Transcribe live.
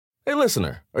Hey,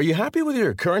 listener, are you happy with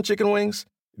your current chicken wings?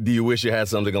 Do you wish you had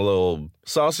something a little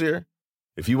saucier?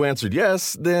 If you answered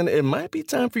yes, then it might be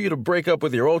time for you to break up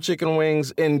with your old chicken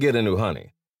wings and get a new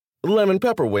honey. Lemon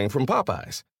pepper wing from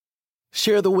Popeyes.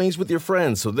 Share the wings with your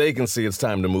friends so they can see it's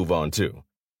time to move on, too.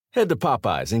 Head to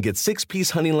Popeyes and get 6-piece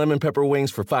honey lemon pepper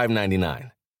wings for $5.99.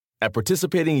 At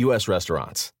participating U.S.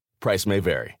 restaurants. Price may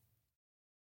vary.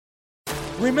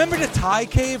 Remember the Thai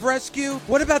cave rescue?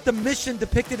 What about the mission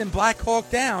depicted in Black Hawk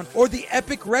Down or the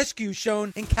epic rescue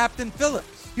shown in Captain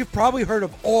Phillips? You've probably heard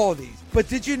of all these, but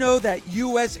did you know that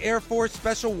U.S. Air Force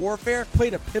Special Warfare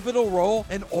played a pivotal role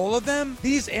in all of them?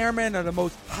 These airmen are the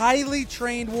most highly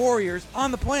trained warriors on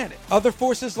the planet. Other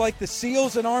forces like the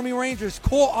SEALs and Army Rangers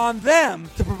call on them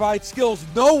to provide skills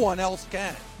no one else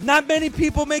can. Not many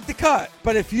people make the cut,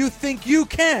 but if you think you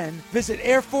can, visit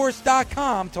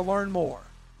airforce.com to learn more.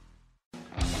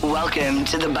 Welcome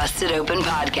to the Busted Open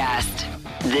Podcast.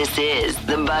 This is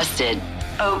the Busted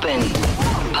Open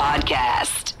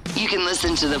Podcast. You can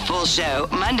listen to the full show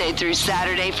Monday through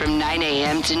Saturday from 9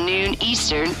 a.m. to noon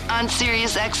Eastern on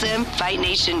SiriusXM Fight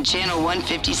Nation Channel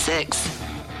 156.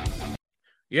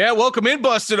 Yeah, welcome in,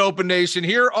 Busted Open Nation,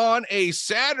 here on a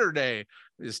Saturday.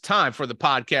 It's time for the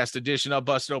podcast edition of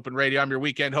Busted Open Radio. I'm your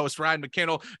weekend host, Ryan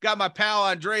McKinnell. Got my pal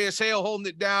Andreas Hale holding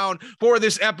it down. For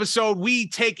this episode, we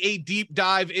take a deep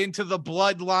dive into the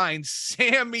bloodline.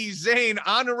 Sami Zayn,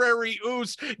 honorary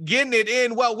Uso, getting it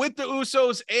in. Well, with the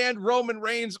Usos and Roman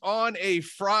Reigns on a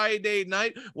Friday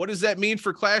night. What does that mean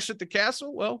for Clash at the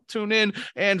Castle? Well, tune in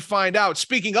and find out.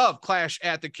 Speaking of Clash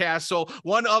at the Castle,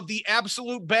 one of the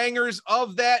absolute bangers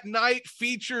of that night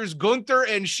features Gunther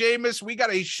and Sheamus. We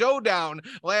got a showdown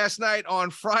last night on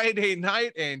Friday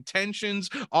night, and tensions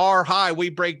are high. We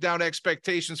break down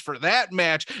expectations for that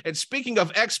match. And speaking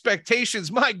of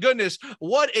expectations, my goodness,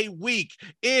 what a week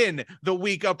in the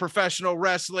week of professional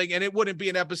wrestling. And it wouldn't be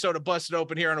an episode of Busted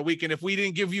Open here on a weekend if we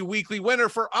didn't give you weekly winner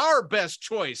for our best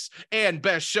choice and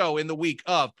best show in the week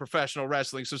of professional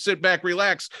wrestling. So sit back,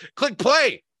 relax, click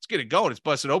play. Let's get it going. It's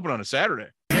Busted Open on a Saturday.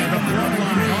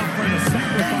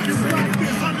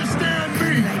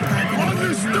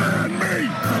 Understand me!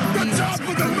 The top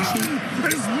of the mountain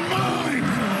is mine!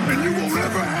 And you won't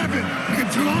ever have it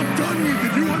until I'm done with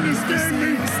it. You understand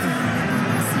me?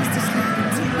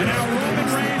 And now Roman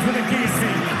Reigns with a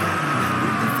guillotine.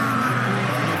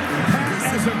 Packed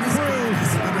as a crew,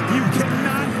 you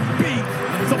cannot beat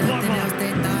the bloodline.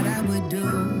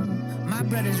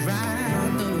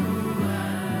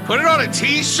 Put it on a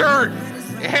t-shirt.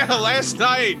 Yeah, last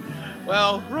night.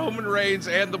 Well, Roman Reigns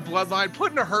and the bloodline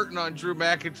putting a hurting on Drew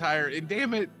McIntyre. And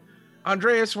damn it,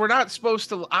 Andreas, I'm not supposed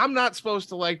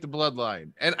to like the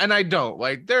bloodline. And I don't.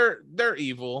 Like, they're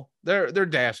evil. They're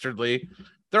dastardly.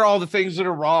 They're all the things that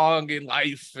are wrong in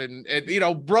life. And you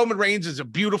know, Roman Reigns is a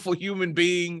beautiful human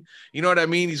being. You know what I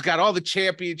mean? He's got all the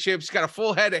championships. He's got a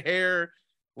full head of hair.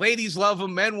 Ladies love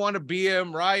him. Men want to be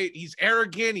him, right? He's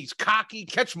arrogant. He's cocky.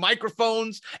 Catch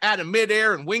microphones out of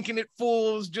midair and winking at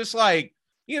fools. Just like,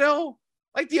 you know,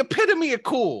 like the epitome of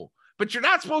cool, but you're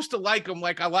not supposed to like him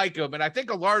like I like him. And I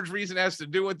think a large reason has to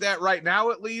do with that right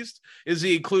now, at least, is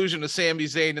the inclusion of Sami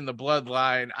Zayn in the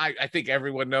bloodline. I think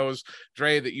everyone knows,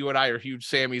 Dre, that you and I are huge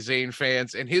Sami Zayn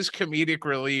fans, and his comedic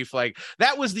relief, like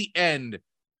that was the end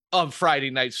of Friday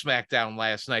Night SmackDown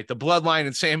last night. The bloodline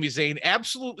and Sami Zayn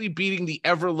absolutely beating the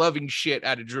ever-loving shit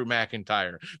out of Drew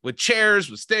McIntyre with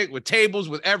chairs, with tables,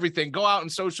 with everything. Go out on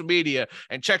social media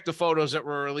and check the photos that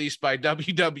were released by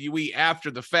WWE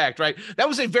after the fact, right? That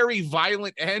was a very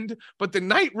violent end, but the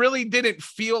night really didn't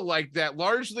feel like that,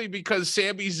 largely because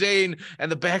Sami Zayn and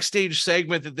the backstage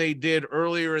segment that they did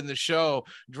earlier in the show,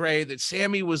 Dre, that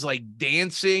Sami was like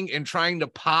dancing and trying to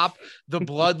pop the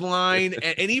bloodline,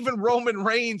 and even Roman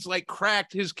Reigns like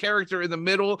cracked his character in the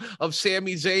middle of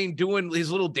Sami Zayn doing his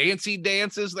little dancey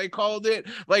dances, they called it.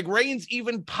 Like Reigns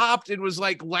even popped and was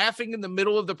like laughing in the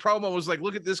middle of the promo, was like,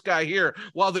 look at this guy here,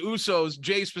 while the Usos,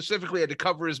 Jay specifically, had to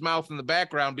cover his mouth in the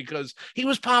background because he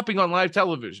was popping on live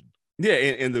television. Yeah,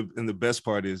 and the best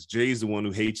part is Jay's the one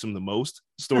who hates him the most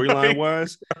storyline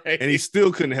wise, right. And he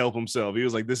still couldn't help himself. He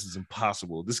was like, this is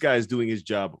impossible. This guy is doing his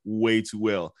job way too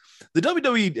well. The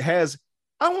WWE has,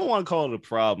 I don't want to call it a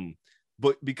problem,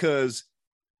 but because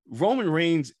Roman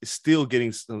Reigns is still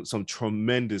getting some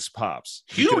tremendous pops.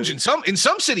 Huge in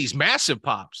some cities, massive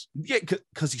pops. Yeah,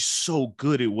 because he's so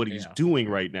good at what he's doing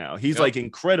right now. He's like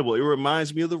incredible. It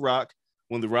reminds me of The Rock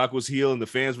when The Rock was heel and the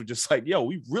fans were just like, yo,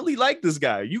 we really like this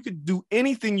guy. You could do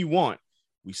anything you want.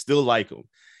 We still like him.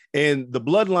 And the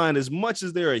bloodline, as much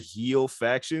as they're a heel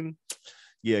faction,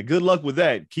 Yeah, good luck with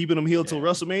that. Keeping them healed till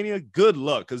WrestleMania. Good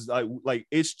luck, because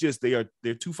it's just they're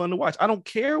too fun to watch. I don't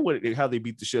care how they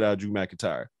beat the shit out of Drew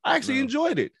McIntyre. I actually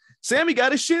enjoyed it. Sammy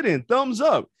got his shit in. Thumbs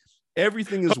up.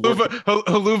 Everything is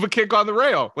Haluva kick on the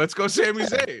rail. Let's go, Sami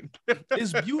Zayn.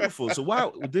 It's beautiful. So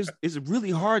wow, it's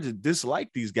really hard to dislike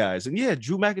these guys. And yeah,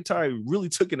 Drew McIntyre really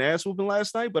took an ass whooping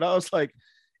last night, but I was like,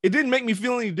 it didn't make me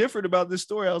feel any different about this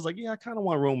story. I was like, yeah, I kind of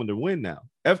want Roman to win now.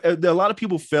 A lot of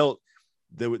people felt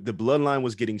the bloodline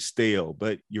was getting stale,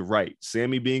 but you're right.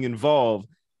 Sammy being involved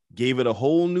gave it a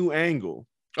whole new angle.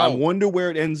 I wonder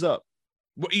where it ends up.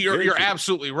 You're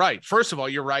absolutely right. First of all,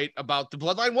 you're right about the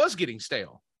bloodline was getting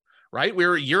stale, right? We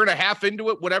were a year and a half into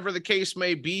it, whatever the case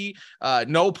may be.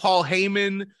 No Paul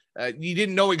Heyman. You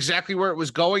didn't know exactly where it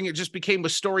was going. It just became a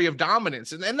story of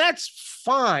dominance. And that's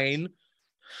fine.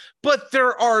 But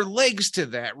there are legs to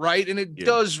that, right? And it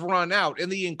does run out.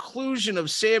 And the inclusion of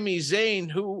Sami Zayn,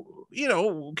 who,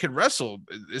 can wrestle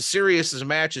as serious as a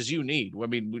match as you need. I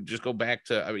mean, we just go back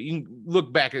to, you can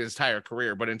look back at his entire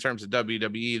career, but in terms of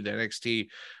WWE, the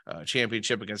NXT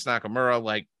championship against Nakamura,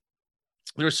 like,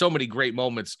 there's so many great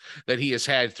moments that he has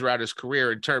had throughout his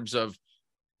career in terms of,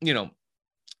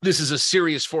 this is a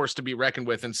serious force to be reckoned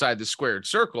with inside the squared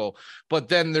circle. But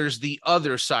then there's the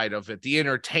other side of it, the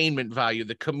entertainment value,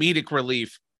 the comedic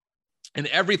relief, and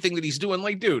everything that he's doing.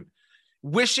 Like, dude,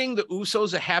 wishing the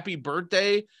Usos a happy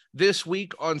birthday this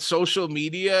week on social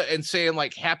media and saying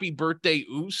like, happy birthday,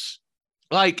 Us.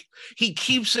 Like, he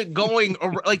keeps it going.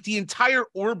 Like, the entire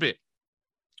orbit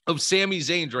of Sami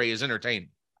Zayn, Dre, is entertaining.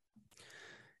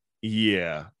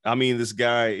 Yeah. I mean, this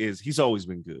guy he's always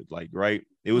been good. Like, right.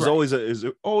 It was always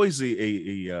the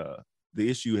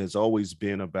issue has always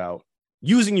been about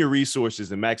using your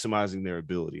resources and maximizing their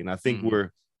ability. And I think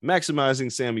we're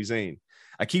maximizing Sami Zayn.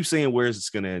 I keep saying, where's it's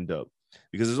going to end up?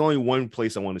 Because there's only one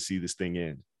place I want to see this thing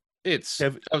end. It's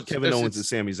Kevin Owens and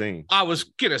Sami Zayn. I was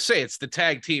going to say it's the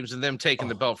tag teams and them taking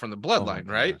the belt from the bloodline,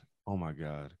 right? Oh my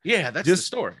God. Yeah, that's the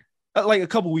story. Like a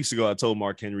couple weeks ago, I told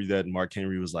Mark Henry that, and Mark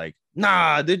Henry was like,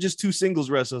 nah, they're just two singles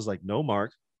wrestlers. I was like, no,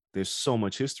 Mark, there's so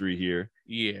much history here.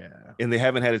 Yeah. And they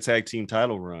haven't had a tag team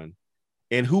title run.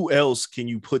 And who else can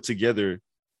you put together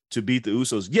to beat the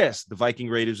Usos? Yes, the Viking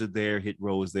Raiders are there. Hit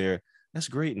Row is there. That's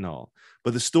great and all.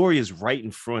 But the story is right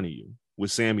in front of you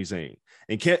with Sami Zayn.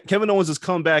 And Kevin Owens has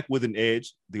come back with an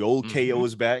edge. The old KO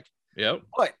is back. Yep.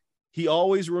 But he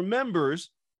always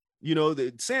remembers,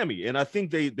 Sammy. And I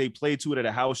think they played to it at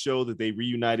a house show that they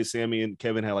reunited. Sammy and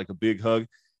Kevin had like a big hug.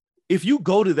 If you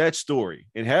go to that story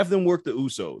and have them work the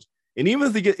Usos, and even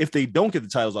if they don't get the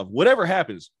titles off, whatever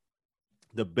happens,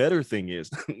 the better thing is,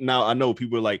 now I know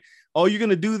people are like, oh, you're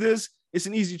going to do this? It's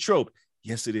an easy trope.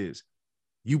 Yes, it is.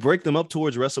 You break them up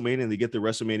towards WrestleMania and they get the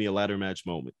WrestleMania ladder match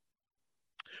moment.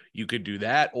 You could do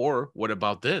that. Or what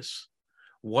about this?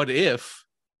 What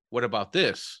about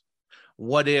this?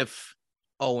 What if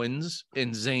Owens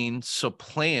and Zayn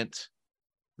supplant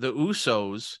the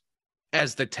Usos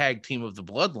as the tag team of the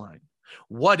bloodline?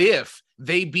 What if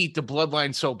they beat the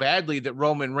bloodline so badly that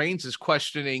Roman Reigns is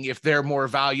questioning if they're more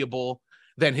valuable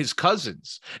than his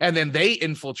cousins? And then they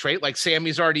infiltrate, like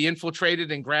Sammy's already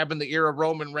infiltrated and grabbing the ear of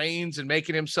Roman Reigns and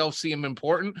making himself seem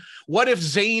important. What if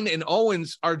Zayn and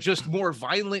Owens are just more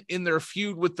violent in their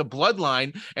feud with the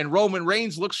bloodline, and Roman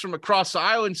Reigns looks from across the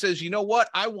aisle and says, you know what?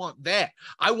 I want that.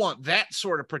 I want that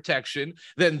sort of protection.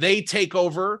 Then they take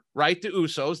over, right? The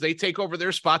Usos, they take over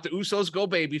their spot. The Usos go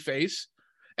babyface.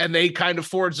 And they kind of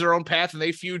forge their own path and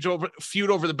they feud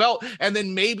over the belt. And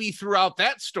then maybe throughout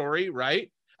that story, right,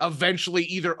 eventually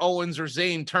either Owens or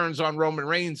Zayn turns on Roman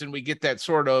Reigns and we get that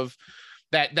sort of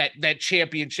that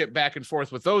championship back and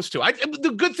forth with those two.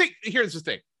 The good thing, here's the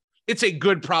thing. It's a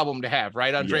good problem to have,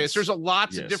 right, Andreas? Yes. There's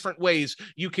lots of different ways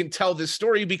you can tell this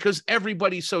story because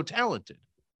everybody's so talented.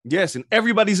 Yes, and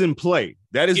everybody's in play.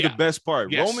 That is the best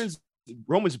part. Yes.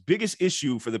 Roman's biggest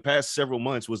issue for the past several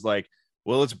months was like,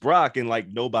 well, it's Brock and like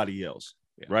nobody else,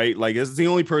 right? Like it's the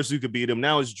only person who could beat him.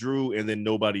 Now it's Drew and then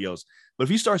nobody else. But if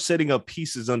you start setting up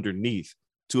pieces underneath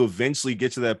to eventually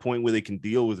get to that point where they can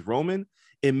deal with Roman,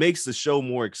 it makes the show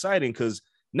more exciting because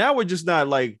now we're just not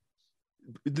like,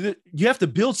 you have to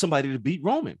build somebody to beat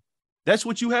Roman. That's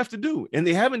what you have to do. And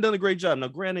they haven't done a great job. Now,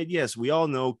 granted, yes, we all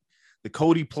know the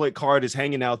Cody play card is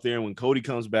hanging out there. And when Cody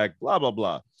comes back, blah, blah,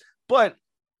 blah. But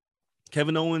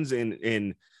Kevin Owens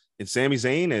and Sami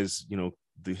Zayn, as you know,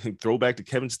 the throwback to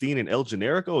Kevin Steen and El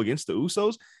Generico against the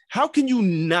Usos. How can you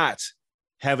not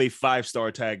have a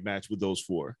 5-star tag match with those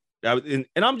four? And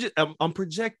I'm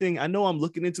projecting. I know I'm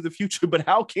looking into the future, but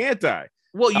how can't I?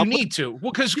 Well, you need to.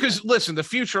 Well, because listen, the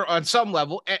future on some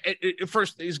level,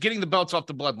 first is getting the belts off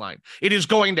the bloodline. It is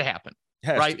going to happen,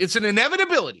 right? It's an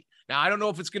inevitability. Now, I don't know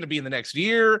if it's going to be in the next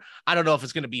year. I don't know if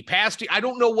it's going to be past. I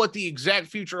don't know what the exact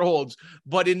future holds,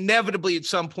 but inevitably at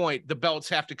some point, the belts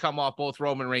have to come off both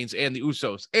Roman Reigns and the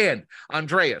Usos. And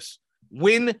Andreas,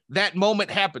 when that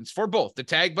moment happens for both the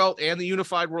tag belt and the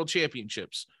unified world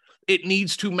championships, it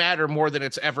needs to matter more than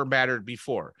it's ever mattered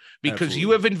before, because Absolutely.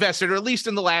 you have invested, or at least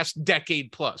in the last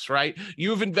decade plus, right? You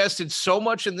have invested so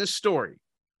much in this story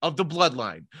of the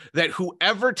bloodline that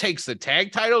whoever takes the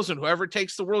tag titles and whoever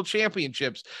takes the world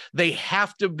championships, they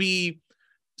have to be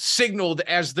signaled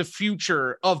as the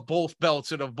future of both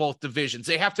belts and of both divisions.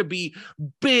 They have to be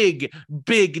big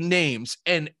names.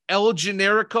 And El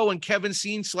Generico and Kevin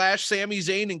Steen / Sami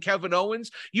Zayn and Kevin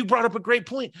Owens, you brought up a great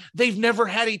point. They've never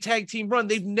had a tag team run.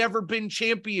 They've never been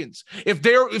champions.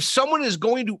 If someone is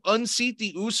going to unseat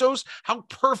the Usos, how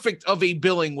perfect of a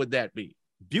billing would that be?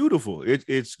 Beautiful.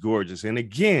 It's gorgeous. And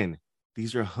again,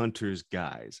 these are Hunter's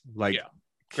guys. Like,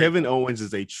 Kevin Owens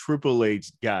is a Triple H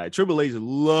guy. Triple H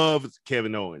loves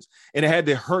Kevin Owens, and it had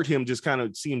to hurt him just kind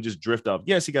of see him just drift off.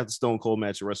 Yes, he got the Stone Cold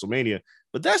match at WrestleMania,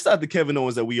 but that's not the Kevin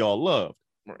Owens that we all loved.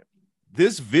 Right.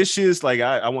 This vicious, like,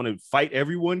 I want to fight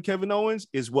everyone Kevin Owens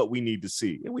is what we need to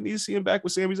see. And we need to see him back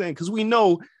with Sami Zayn, because we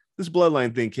know this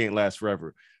bloodline thing can't last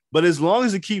forever. But as long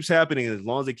as it keeps happening, and as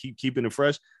long as they keep keeping it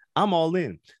fresh, I'm all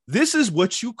in. This is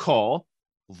what you call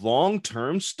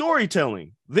long-term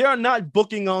storytelling. They are not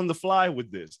booking on the fly with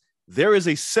this. There is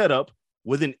a setup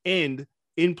with an end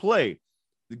in play.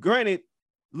 Granted,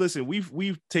 listen,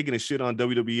 we've taken a shit on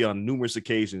WWE on numerous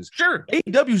occasions. Sure.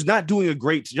 AEW's not doing a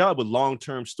great job with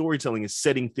long-term storytelling and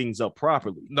setting things up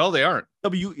properly. No, they aren't.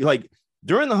 Like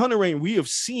during the Hunter reign, we have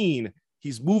seen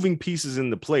he's moving pieces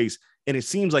into place, and it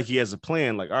seems like he has a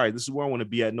plan. Like, all right, this is where I want to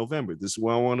be at November. This is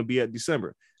where I want to be at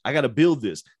December. I got to build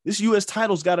this. This U.S.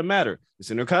 title's got to matter.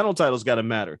 This Intercontinental title's got to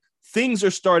matter. Things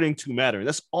are starting to matter. And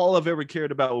that's all I've ever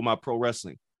cared about with my pro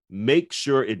wrestling. Make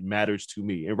sure it matters to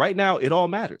me. And right now, it all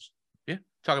matters. Yeah.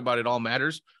 Talk about it all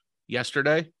matters.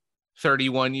 Yesterday,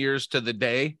 31 years to the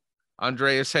day,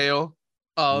 Andreas Hale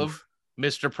of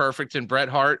Mr. Perfect and Bret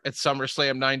Hart at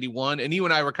SummerSlam 91. And you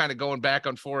and I were kind of going back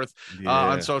and forth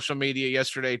on social media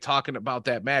yesterday talking about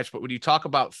that match. But when you talk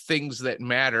about things that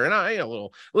matter, and a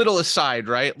little aside,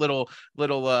 right? Little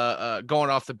going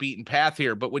off the beaten path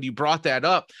here. But when you brought that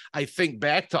up, I think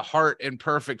back to Hart and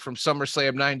Perfect from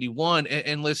SummerSlam 91.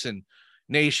 And listen,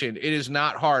 Nation, it is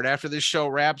not hard. After this show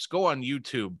wraps, go on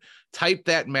YouTube, type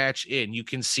that match in. You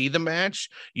can see the match.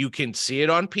 You can see it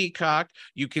on Peacock.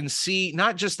 You can see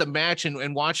not just the match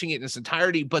and watching it in its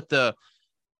entirety, but the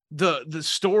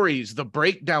stories, the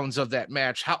breakdowns of that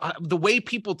match, how the way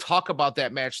people talk about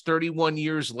that match 31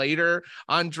 years later,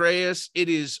 Andreas, it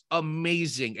is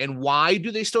amazing. And why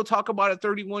do they still talk about it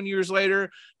 31 years later?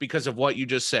 Because of what you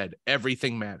just said.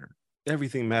 Everything mattered.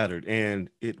 Everything mattered, and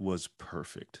it was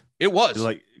perfect. It was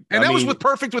that was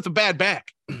perfect with a bad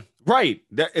back. Right.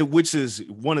 Which is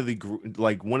one of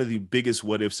the biggest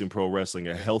what ifs in pro wrestling,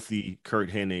 a healthy Kurt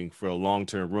Hennig for a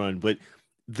long-term run. But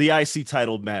the IC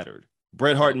title mattered.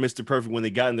 Bret Hart and Mr. Perfect, when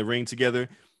they got in the ring together,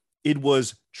 it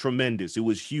was tremendous. It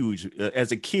was huge.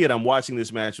 As a kid, I'm watching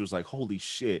this match. It was like, holy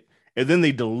shit. And then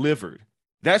they delivered.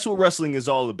 That's what wrestling is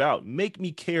all about. Make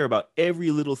me care about every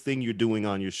little thing you're doing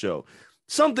on your show.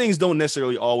 Some things don't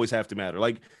necessarily always have to matter.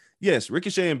 Like, yes,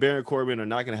 Ricochet and Baron Corbin are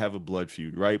not going to have a blood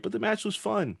feud, right? But the match was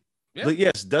fun. Yeah. Like,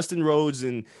 yes, Dustin Rhodes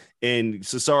and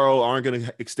Cesaro aren't going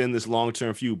to extend this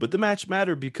long-term feud, but the match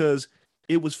mattered because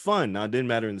it was fun. Now, it didn't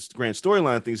matter in the grand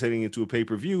storyline things heading into a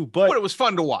pay-per-view, but it was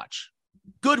fun to watch.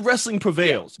 Good wrestling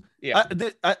prevails. Yeah.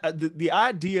 The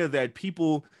idea that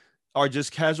people are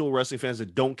just casual wrestling fans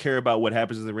that don't care about what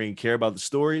happens in the ring, care about the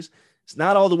stories, it's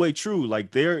not all the way true.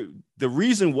 Like, the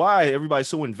reason why everybody's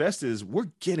so invested is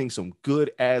we're getting some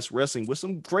good ass wrestling with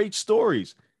some great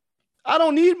stories. I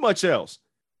don't need much else.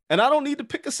 And I don't need to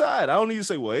pick a side. I don't need to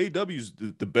say, well, AEW's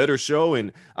the better show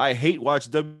and I hate watch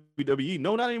WWE.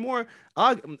 No, not anymore.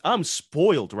 I'm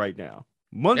spoiled right now.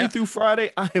 Monday through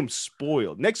Friday, I am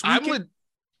spoiled. Next weekend,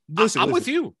 I'm with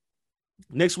you.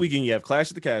 Next weekend, you have Clash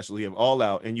of the Castle, you have All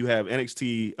Out, and you have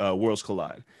NXT Worlds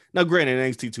Collide. Now, granted,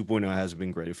 NXT 2.0 hasn't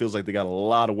been great. It feels like they got a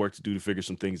lot of work to do to figure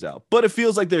some things out. But it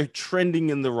feels like they're trending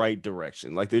in the right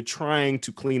direction. Like they're trying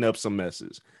to clean up some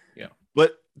messes. Yeah.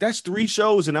 But that's 3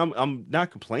 shows, and I'm not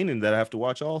complaining that I have to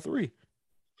watch all 3.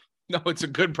 No, it's a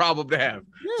good problem to have.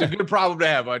 Yeah. It's a good problem to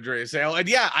have, Andreas Hale. And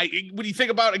when you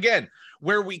think about, again,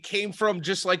 where we came from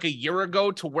just like a year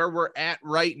ago to where we're at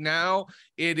right now,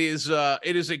 it is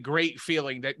a great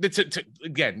feeling that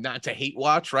again, not to hate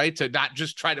watch, right? To not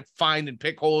just try to find and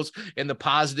pick holes in the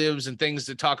positives and things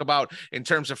to talk about in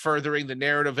terms of furthering the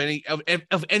narrative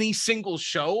of any single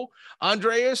show,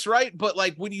 Andreas, right? But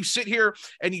like when you sit here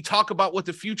and you talk about what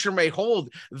the future may hold,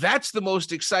 that's the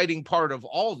most exciting part of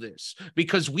all this,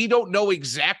 because we don't know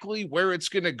exactly where it's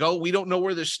going to go. We don't know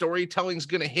where the storytelling is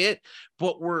going to hit,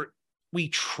 but we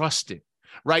trust it.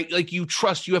 Right? Like you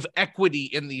have equity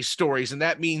in these stories, and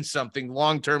that means something.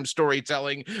 Long-term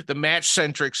storytelling, the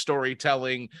match-centric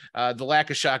storytelling, the lack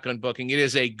of shotgun booking. It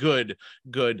is a good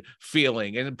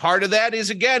feeling. And part of that is,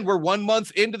 again, we're 1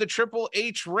 month into the Triple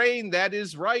H reign. That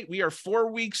is right. We are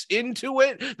 4 weeks into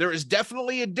it. There is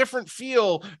definitely a different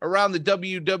feel around the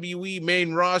WWE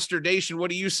main roster. Nation,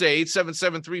 what do you say?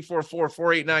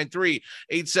 877-344-4893,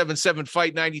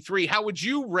 877-FIGHT-93. How would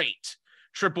you rate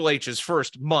Triple H's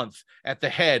first month at the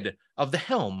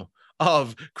helm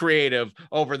of creative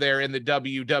over there in the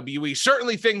WWE?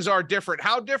 Certainly things are different.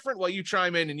 How different? Well, you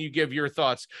chime in and you give your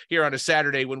thoughts here on a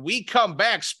Saturday. When we come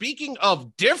back, speaking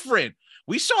of different,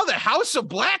 we saw the House of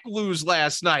Black lose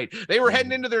last night. They were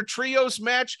heading into their trios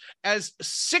match as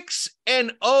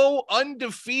 6-0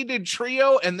 undefeated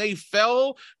trio, and they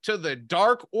fell to the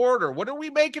Dark Order. What are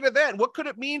we making of that? What could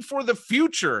it mean for the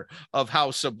future of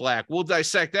House of Black? We'll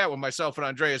dissect that when myself and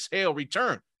Andreas Hale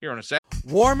return here on a Saturday.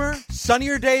 Warmer,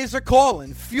 sunnier days are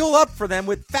calling. Fuel up for them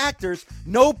with Factor's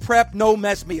no prep, no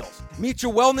mess meals. Meet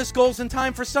your wellness goals in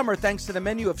time for summer thanks to the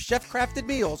menu of chef-crafted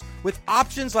meals with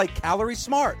options like Calorie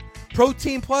Smart,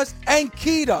 Protein Plus, and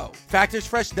Keto. Factor's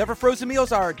fresh, never frozen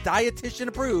meals are dietitian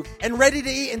approved and ready to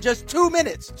eat in just 2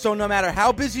 minutes. So no matter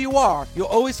how busy you are, you'll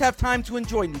always have time to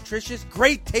enjoy nutritious,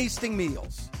 great tasting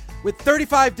meals. With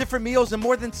 35 different meals and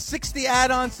more than 60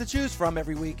 add-ons to choose from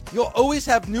every week, you'll always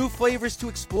have new flavors to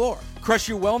explore. Crush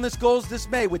your wellness goals this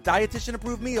May with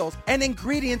dietitian-approved meals and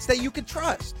ingredients that you can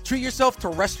trust. Treat yourself to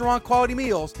restaurant-quality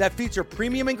meals that feature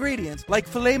premium ingredients like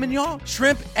filet mignon,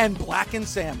 shrimp, and blackened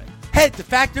salmon. Head to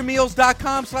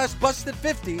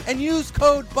factormeals.com/busted50 and use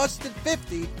code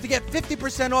busted50 to get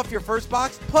 50% off your first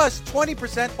box plus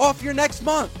 20% off your next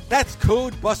month. That's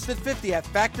code busted50 at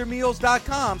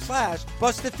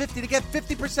factormeals.com/busted50 to get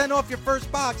 50% off your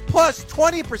first box plus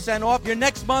 20% off your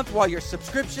next month while your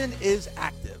subscription is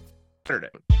active.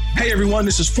 Hey everyone,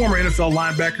 this is former NFL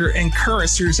linebacker and current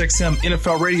SiriusXM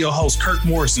NFL radio host Kirk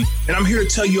Morrison, and I'm here to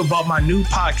tell you about my new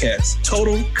podcast,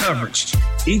 Total Coverage.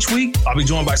 Each week, I'll be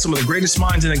joined by some of the greatest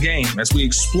minds in the game as we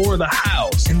explore the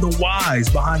hows and the whys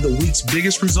behind the week's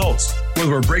biggest results.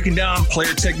 Whether we're breaking down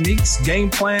player techniques, game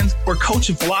plans, or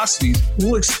coaching philosophies,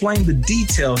 we'll explain the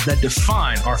details that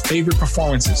define our favorite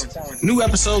performances. New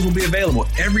episodes will be available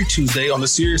every Tuesday on the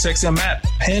SiriusXM app,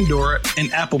 Pandora, and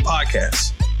Apple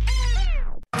Podcasts.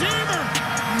 Miro,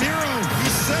 he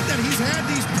said that he's had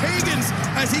these pagans,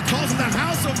 as he calls them, the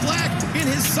House of Black, in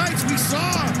his sights. We saw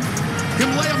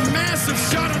him lay a massive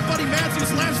shot on Buddy Matthews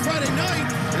last Friday night.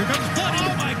 Here comes Buddy.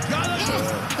 Oh my God.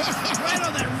 Right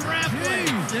on that wrap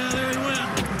leg. Yeah, there he went.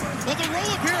 Well, the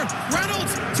roll up here.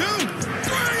 Reynolds, 2,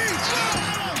 3.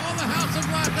 Oh, on the House of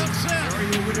Black upset. Are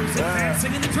you winners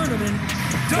advancing in the tournament?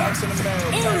 Ducks in the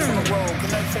mail, ducks on the road.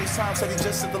 Connect FaceTime said he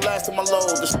just did the last of my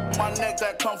load. My neck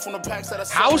that come from the packs that I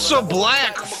House of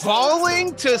Black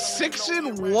falling to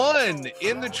 6-1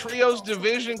 in the trios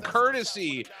division,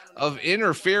 courtesy of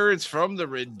interference from the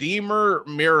Redeemer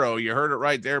Miro. You heard it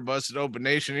right there, Busted Open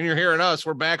Nation. And you're hearing us.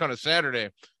 We're back on a Saturday.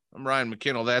 I'm Ryan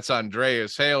McKinnell. That's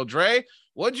Andreas Hale. Dre,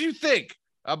 what'd you think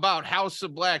about House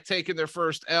of Black taking their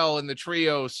first L in the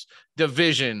trios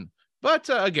division?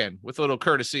 But again, with a little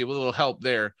courtesy, with a little help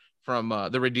there from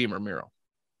the Redeemer Miro.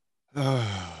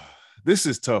 This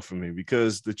is tough for me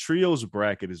because the trios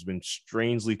bracket has been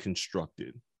strangely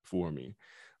constructed for me.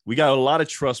 We got a lot of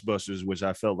trust busters, which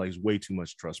I felt like is way too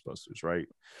much trust busters, right?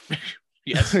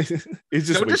 Yes. It's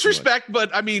just no disrespect,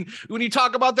 but I mean, when you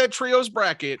talk about that trios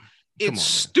bracket, it's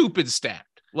stupid stacked.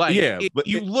 Like, yeah, but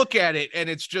you look at it and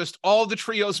it's just all the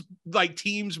trios, like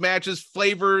teams, matches,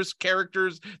 flavors,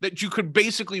 characters that you could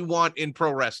basically want in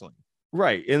pro wrestling.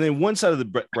 Right. And then one side of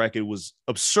the bracket was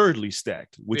absurdly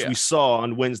stacked, which we saw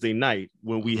on Wednesday night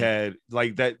when we had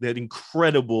like that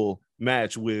incredible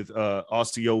match with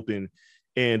Aussie Open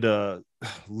and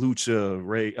Lucha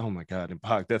Ray. Oh my God. And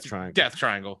Pac Death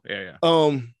Triangle. Yeah.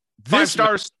 5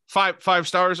 stars. Five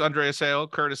stars. Andreas Hale,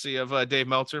 courtesy of Dave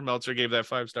Meltzer. Meltzer gave that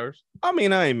 5 stars. I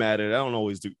mean, I ain't mad at it. I don't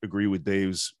always agree with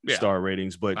Dave's star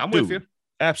ratings, but I'm with you.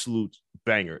 Absolute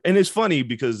banger. And it's funny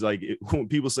because like when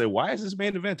people say, why is this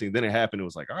man eventing? Then it happened. It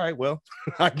was like, all right, well,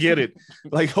 I get it.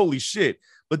 Like, holy shit.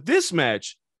 But this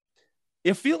match,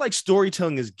 it feels like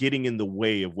storytelling is getting in the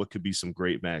way of what could be some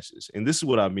great matches. And this is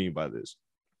what I mean by this.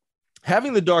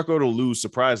 Having the Dark Order lose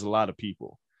surprised a lot of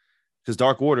people because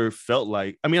Dark Order felt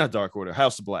like, I mean, not Dark Order,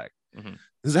 House of Black.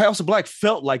 Because the House of Black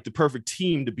felt like the perfect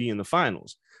team to be in the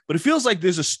finals. But it feels like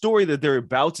there's a story that they're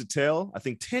about to tell. I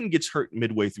think 10 gets hurt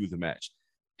midway through the match.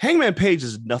 Hangman Page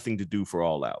has nothing to do for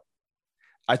All Out.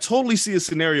 I totally see a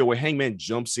scenario where Hangman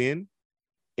jumps in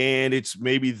and it's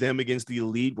maybe them against the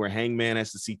Elite where Hangman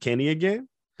has to see Kenny again.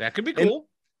 That could be cool. And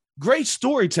great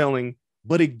storytelling,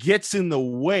 but it gets in the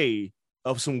way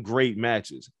of some great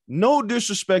matches. No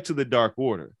disrespect to the Dark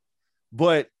Order,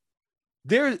 but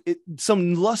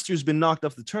some luster's been knocked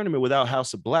off the tournament without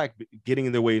House of Black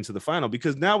getting their way into the final,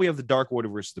 because now we have the Dark Order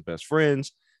versus the Best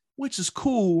Friends, which is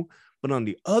cool. But on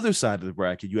the other side of the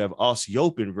bracket, you have Aussie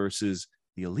Open versus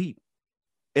the Elite.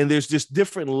 And there's just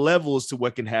different levels to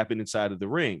what can happen inside of the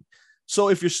ring. So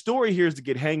if your story here is to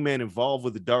get Hangman involved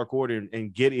with the Dark Order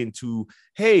and get into,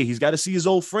 hey, he's got to see his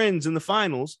old friends in the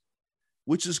finals,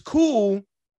 which is cool,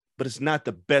 but it's not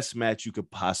the best match you could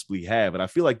possibly have. And I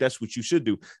feel like that's what you should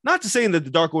do. Not to say that the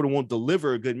Dark Order won't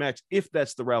deliver a good match if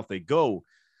that's the route they go,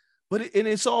 but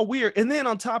it's all weird. And then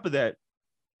on top of that,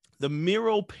 the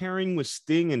Miro pairing with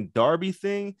Sting and Darby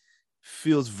thing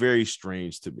feels very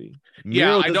strange to me.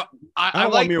 Miro I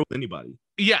don't want Miro with anybody.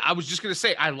 Yeah, I was just going to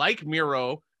say, I like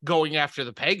Miro going after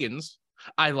the Pagans.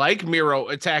 I like Miro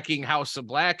attacking House of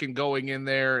Black and going in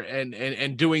there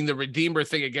and doing the Redeemer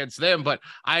thing against them. But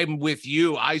I'm with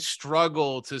you. I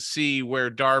struggle to see where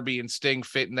Darby and Sting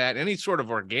fit in that in any sort of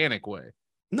organic way.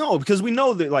 No, because we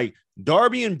know that like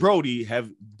Darby and Brody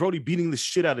beating the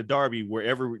shit out of Darby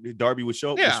wherever Darby would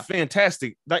show up was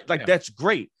fantastic. That's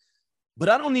great. But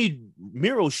I don't need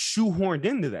Miro shoehorned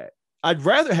into that. I'd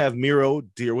rather have Miro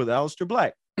deal with Aleister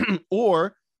Black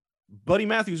or Buddy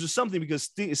Matthews or something, because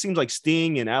it seems like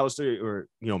Sting and Aleister, or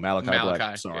Malachi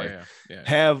Black,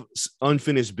 have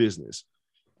unfinished business.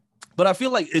 But I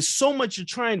feel like it's so much you're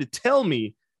trying to tell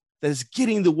me that it's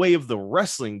getting in the way of the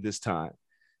wrestling this time.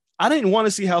 I didn't want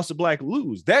to see House of Black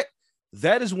lose. That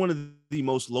is one of the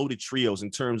most loaded trios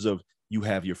in terms of you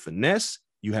have your finesse,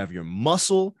 you have your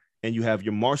muscle, and you have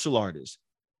your martial artists.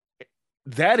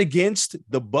 That against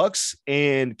the Bucks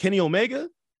and Kenny Omega,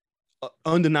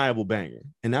 undeniable banger.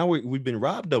 And now we've been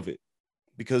robbed of it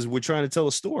because we're trying to tell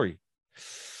a story.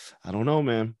 I don't know,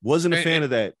 man. Wasn't a fan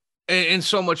of that. And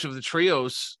so much of the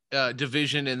trios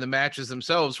division in the matches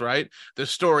themselves, right? The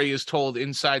story is told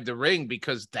inside the ring,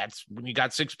 because that's when you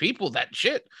got 6 people.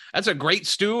 That's a great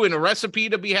stew and a recipe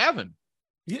to be having.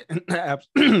 Yeah,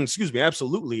 excuse me,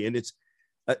 absolutely. And it's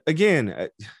again,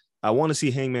 I want to see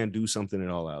Hangman do something at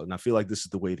All Out, and I feel like this is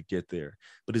the way to get there.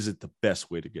 But is it the best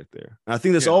way to get there? And I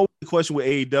think that's always the question with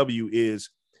AEW is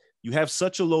you have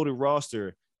such a loaded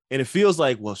roster, and it feels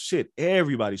like, well, shit,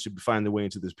 everybody should find their way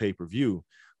into this pay-per-view.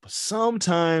 But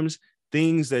sometimes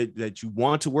things that you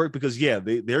want to work, because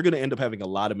they're going to end up having a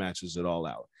lot of matches at All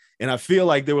Out. And I feel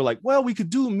like they were like, well, we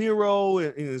could do Miro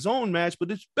in his own match,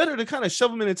 but it's better to kind of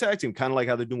shove him in a tag team, kind of like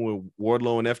how they're doing with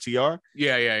Wardlow and FTR.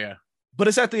 Yeah. But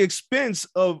it's at the expense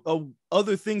of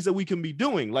other things that we can be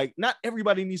doing. Like, not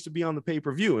everybody needs to be on the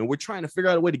pay-per-view, and we're trying to figure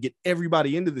out a way to get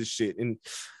everybody into this shit. And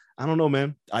I don't know,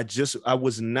 man. I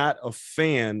was not a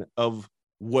fan of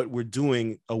what we're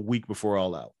doing a week before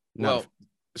All Out. Well,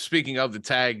 speaking of the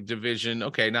tag division,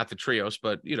 okay, not the trios,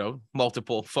 but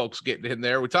multiple folks getting in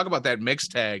there. We talk about that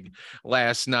mixed tag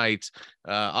last night,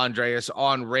 Andreas,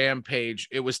 on Rampage.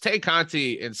 It was Tay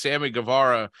Conti and Sammy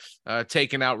Guevara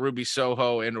taking out Ruby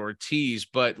Soho and Ortiz.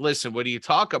 But listen, when you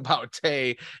talk about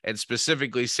Tay and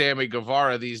specifically Sammy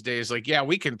Guevara these days, like, yeah,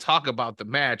 we can talk about the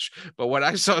match, but when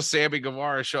I saw Sammy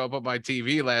Guevara show up on my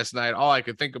TV last night, all I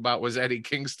could think about was Eddie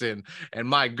Kingston. And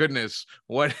my goodness,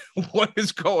 what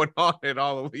is going on in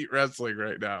all Elite Wrestling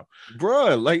right now,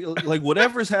 bro? Like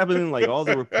whatever's happening, like all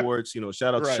the reports,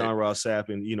 shout out to Sean Ross Sapp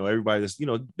and everybody that's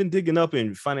been digging up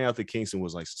and finding out that Kingston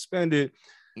was like suspended.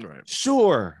 Right.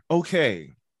 Sure,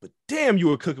 okay, but damn, you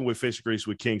were cooking with fish grease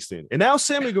with Kingston, and now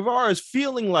Sammy Guevara is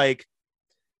feeling like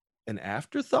an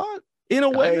afterthought in a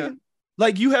way.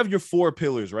 Like, you have your 4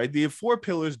 pillars, right? The 4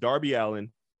 pillars: Darby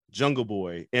Allin, Jungle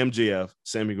Boy, MJF,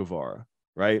 Sammy Guevara,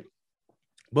 right?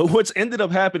 But what's ended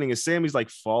up happening is Sammy's like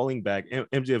falling back.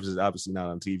 MJF is obviously not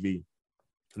on TV.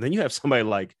 And then you have somebody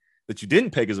like that you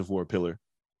didn't peg as a 4 pillar,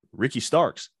 Ricky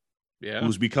Starks,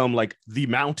 who's become like the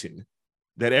mountain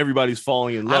that everybody's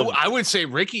falling in love with. I would say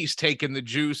Ricky's taken the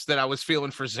juice that I was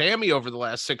feeling for Sammy over the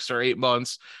last 6 or 8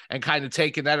 months and kind of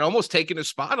taken that, almost taking his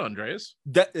spot, Andreas.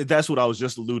 That's what I was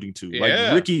just alluding to. Yeah.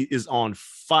 Like, Ricky is on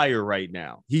fire right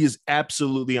now. He is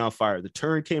absolutely on fire. The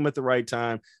turn came at the right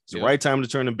time. It's the right time to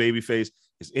turn him babyface.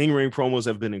 His in-ring promos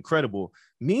have been incredible.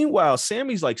 Meanwhile,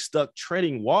 Sammy's like stuck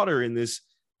treading water in this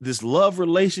love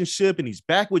relationship, and he's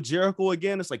back with Jericho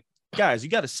again. It's like, guys, you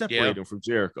got to separate him from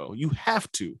Jericho. You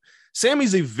have to.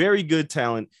 Sammy's a very good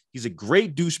talent. He's a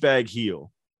great douchebag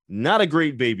heel, not a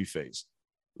great babyface.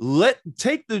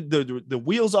 Take the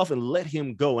wheels off and let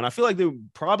him go. And I feel like they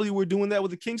probably were doing that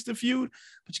with the Kingston feud,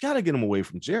 but you got to get him away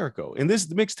from Jericho. And this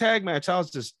mixed tag match, I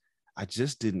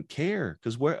just didn't care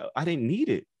because I didn't need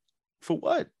it. For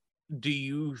what? Do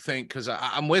you think, because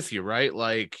I'm with you, right?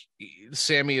 Like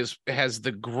Sammy has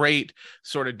the great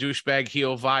sort of douchebag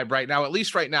heel vibe right now, at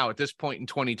least right now at this point in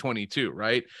 2022,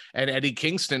 right? And Eddie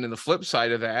Kingston, and the flip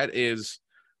side of that is,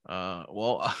 a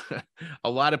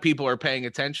lot of people are paying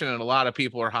attention and a lot of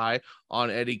people are high on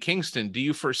Eddie Kingston. Do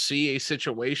you foresee a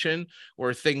situation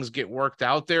where things get worked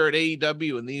out there at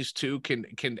AEW and these two can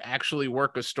actually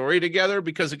work a story together?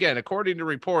 Because again, according to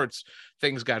reports,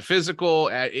 things got physical.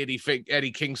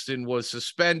 Eddie Kingston was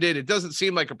suspended. It doesn't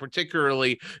seem like a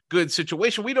particularly good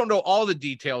situation. We don't know all the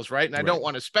details, right? And I don't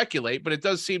want to speculate, but it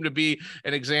does seem to be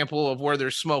an example of where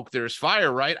there's smoke, there's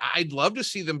fire, right? I'd love to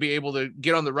see them be able to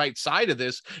get on the right side of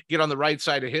this, get on the right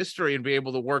side of history and be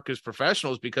able to work as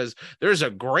professionals, because there's a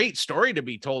great story to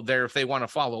be told there if they want to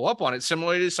follow up on it,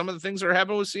 similar to some of the things that are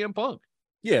happening with CM Punk.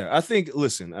 Yeah, I think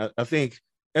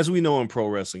as we know in pro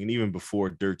wrestling, and even before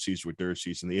dirt sheets were dirt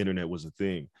sheets and the internet was a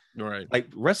thing, right? Like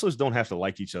wrestlers don't have to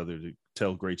like each other to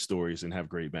tell great stories and have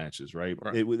great matches, right?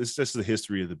 It's just the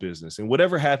history of the business. And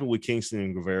whatever happened with Kingston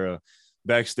and Guevara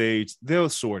backstage, they'll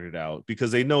sort it out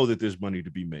because they know that there's money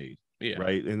to be made,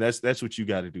 right? And that's what you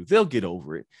got to do. They'll get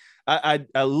over it. I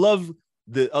love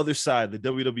the other side, the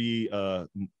WWE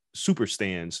super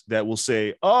stands that will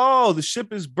say, "Oh, the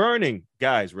ship is burning."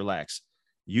 Guys, relax.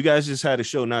 You guys just had a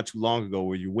show not too long ago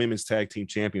where your women's tag team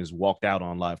champions walked out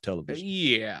on live television.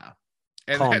 Yeah.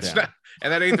 And Calm that's down.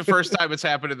 that ain't the first time it's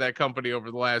happened in that company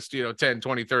over the last, 10,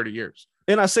 20, 30 years.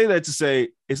 And I say that to say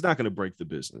it's not going to break the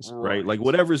business, right? Like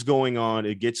whatever's going on,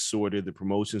 it gets sorted. The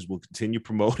promotions will continue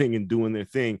promoting and doing their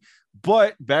thing.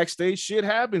 But backstage shit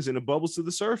happens and it bubbles to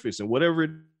the surface. And whatever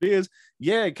it is,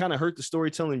 it kind of hurt the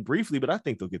storytelling briefly, but I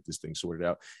think they'll get this thing sorted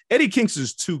out. Eddie Kingston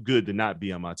is too good to not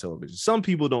be on my television. Some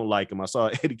people don't like him. I saw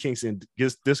Eddie Kingston,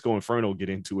 Disco Inferno, get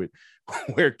into it,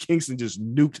 where Kingston just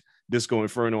nuked Disco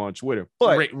Inferno on Twitter.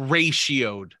 But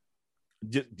ratioed.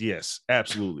 Yes,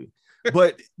 absolutely.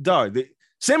 But dog,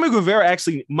 Sammy Guevara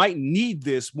actually might need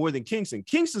this more than Kingston.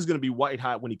 Kingston's going to be white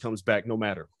hot when he comes back, no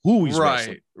matter who he's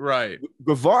wrestling. Right.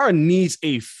 Guevara needs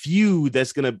a feud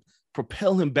that's going to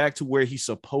propel him back to where he's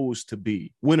supposed to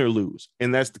be, win or lose,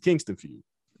 and that's the Kingston feud.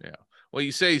 Yeah. Well,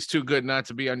 you say he's too good not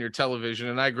to be on your television,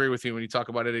 and I agree with you when you talk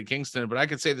about Eddie Kingston, but I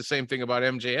could say the same thing about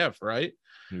MJF, right?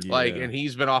 Yeah. And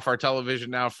he's been off our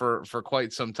television now for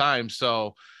quite some time.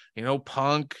 So,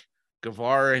 Punk,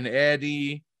 Guevara, and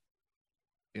Eddie,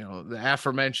 the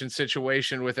aforementioned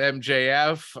situation with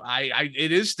MJF,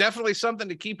 it is definitely something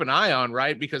to keep an eye on,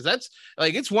 right? Because that's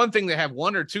it's one thing to have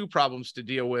one or two problems to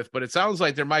deal with, but it sounds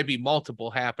like there might be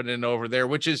multiple happening over there,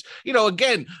 which is,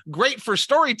 again, great for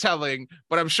storytelling,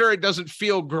 but I'm sure it doesn't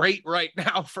feel great right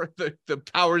now for the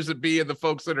powers that be and the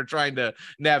folks that are trying to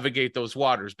navigate those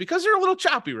waters, because they're a little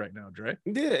choppy right now, Dre.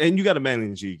 Yeah, and you got to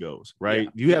manage egos, right?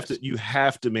 Yeah, you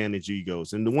have to manage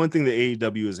egos. And the one thing that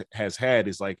AEW has had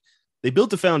is they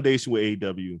built the foundation with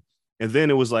AEW, and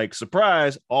then it was like,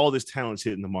 surprise, all this talent's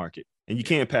hitting the market, and you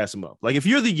can't pass them up. Like, if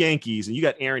you're the Yankees and you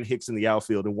got Aaron Hicks in the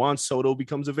outfield and Juan Soto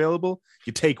becomes available,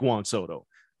 you take Juan Soto,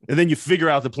 and then you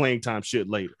figure out the playing time shit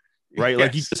later, right?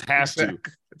 Like, you just have to.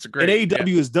 It's a great. And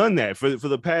AEW has done that for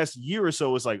the past year or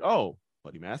so. It's like, oh,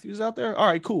 Buddy Matthews is out there? All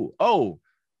right, cool. Oh,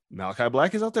 Malachi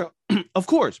Black is out there? Of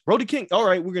course. Brody King. All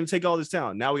right, we're going to take all this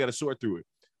talent. Now we got to sort through it.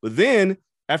 But then,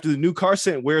 after the new car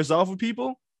scent wears off of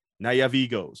people, now you have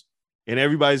egos, and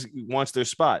everybody wants their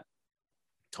spot.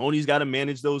 Tony's got to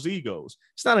manage those egos.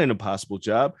 It's not an impossible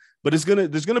job, but there's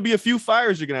gonna be a few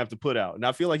fires you're gonna have to put out. And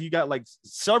I feel like you got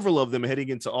several of them heading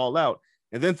into All Out,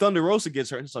 and then Thunder Rosa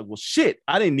gets hurt. And it's like, well, shit,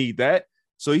 I didn't need that.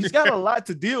 So he's got a lot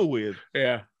to deal with.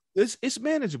 Yeah, it's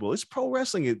manageable. It's pro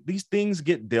wrestling. These things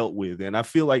get dealt with, and I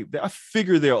feel like I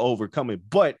figure they'll overcome it.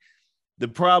 But the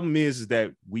problem is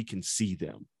that we can see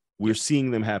them. We're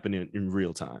seeing them happen in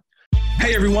real time.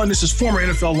 Hey everyone, this is former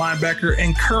NFL linebacker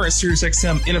and current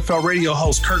SiriusXM NFL radio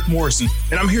host Kirk Morrison,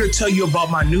 and I'm here to tell you about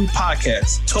my new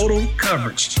podcast, Total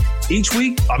Coverage. Each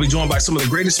week, I'll be joined by some of the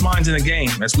greatest minds in the game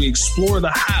as we explore the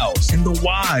hows and the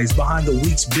whys behind the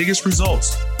week's biggest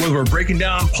results. Whether we're breaking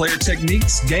down player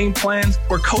techniques, game plans,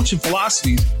 or coaching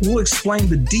philosophies, we'll explain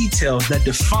the details that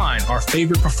define our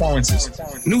favorite performances.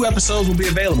 New episodes will be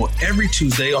available every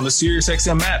Tuesday on the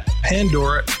SiriusXM app,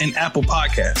 Pandora, and Apple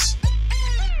Podcasts.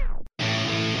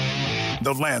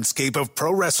 The landscape of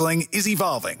pro wrestling is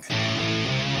evolving,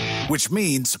 which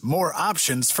means more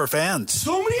options for fans.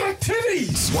 So many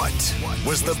activities! What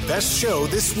was the best show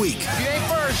this week? If you ain't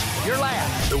first, you're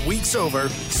last. The week's over,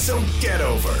 so get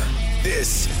over.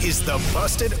 This is the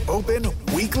Busted Open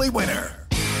Weekly Winner.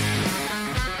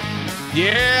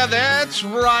 Yeah, that's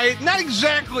right. Not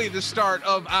exactly the start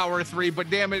of hour 3, but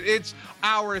damn it, it's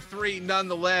hour 3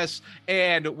 nonetheless.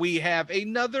 And we have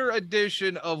another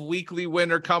edition of Weekly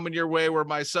Winner coming your way, where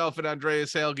myself and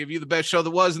Andreas Hale give you the best show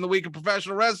that was in the week of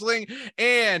professional wrestling.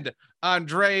 And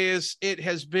Andreas, it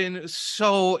has been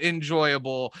so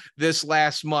enjoyable this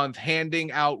last month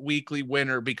handing out Weekly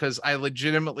Winner, because I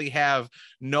legitimately have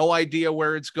no idea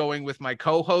where it's going with my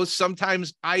co-host.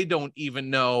 Sometimes I don't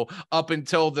even know up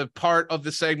until the part of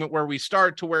the segment where we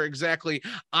start to where exactly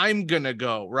I'm going to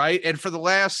go, right? And for the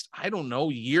last, I don't know,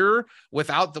 year,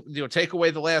 without the, take away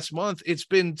the last month, it's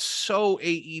been so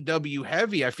AEW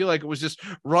heavy. I feel like it was just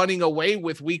running away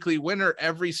with Weekly Winner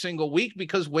every single week,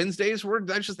 because Wednesdays were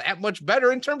just that much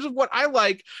better in terms of what I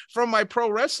like from my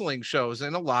pro wrestling shows.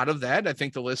 And a lot of that, I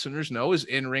think the listeners know, is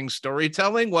in-ring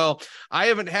storytelling. Well, I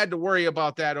haven't had to worry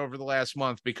about that over the last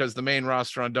month, because the main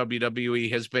roster on WWE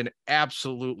has been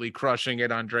absolutely crushing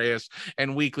it, Andreas,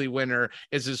 and Weekly Winner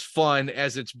is as fun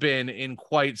as it's been in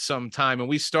quite some time. And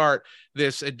we start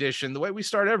this edition the way we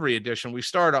start every edition. We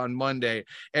start on Monday,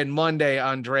 and Monday,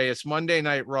 Andreas, Monday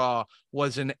Night Raw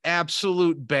was an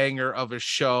absolute banger of a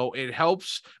show. It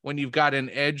helps when you've got an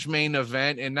Edge main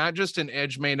event, and not just an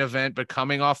Edge main event, but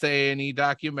coming off the A&E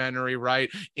documentary, right,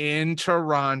 in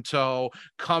Toronto,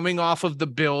 coming off of the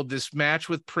build. This match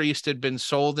with Priest had been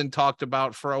sold and talked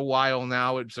about for a while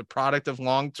now. It's a product of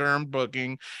long-term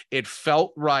booking. It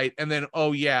felt right. And then,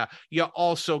 oh yeah, you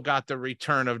also got the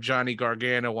return of Johnny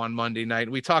Gargano on Monday night.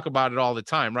 We talk about it all the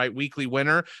time, right? Weekly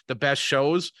Winner, the best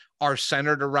shows are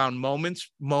centered around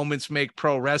moments. Moments make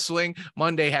pro wrestling.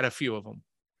 Monday had a few of them.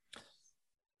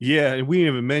 Yeah, and we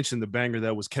didn't even mention the banger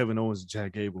that was Kevin Owens and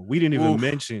Jack Gable. We didn't even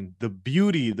mention the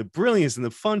beauty, the brilliance, and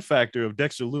the fun factor of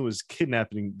Dexter Lumis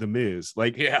kidnapping The Miz.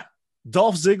 Like, yeah,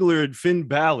 Dolph Ziggler and Finn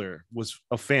Balor was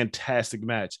a fantastic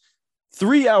match.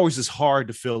 3 hours is hard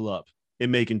to fill up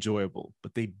and make enjoyable,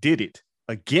 but they did it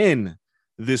again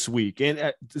this week.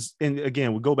 And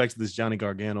again, we'll go back to this Johnny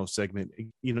Gargano segment.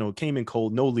 You know, it came in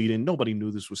cold, no lead in. Nobody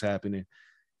knew this was happening.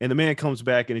 And the man comes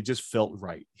back, and it just felt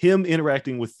right. Him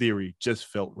interacting with Theory just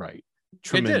felt right.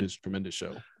 Tremendous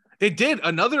show. It did.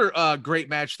 Another great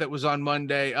match that was on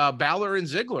Monday, Balor and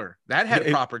Ziggler. That had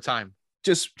proper time.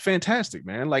 Just fantastic,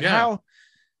 man. Like how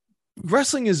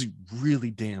wrestling is really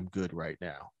damn good right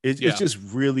now. It's just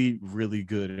really, really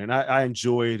good. And I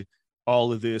enjoyed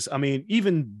all of this. I mean,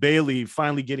 even Bayley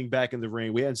finally getting back in the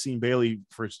ring. We hadn't seen Bayley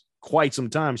for quite some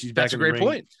time. She's back in the ring. That's a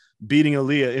great point. Beating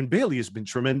Aaliyah, and Bayley has been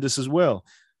tremendous as well.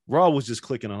 Raw was just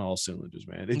clicking on all cylinders,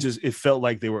 man. It felt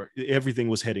like everything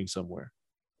was heading somewhere.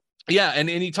 Yeah. And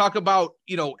you talk about,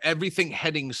 everything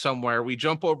heading somewhere. We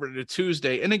jump over to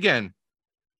Tuesday. And again,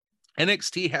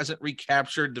 NXT hasn't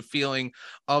recaptured the feeling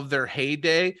of their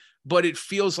heyday, but it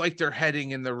feels like they're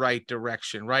heading in the right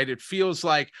direction, right? It feels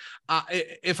like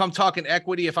if I'm talking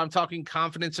equity, if I'm talking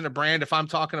confidence in a brand, if I'm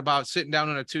talking about sitting down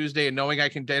on a Tuesday and knowing I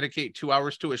can dedicate 2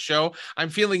 hours to a show, I'm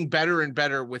feeling better and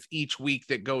better with each week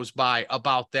that goes by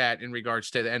about that in regards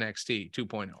to the NXT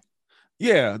 2.0.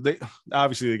 Yeah, they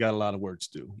got a lot of work to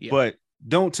do, but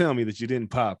don't tell me that you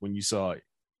didn't pop when you saw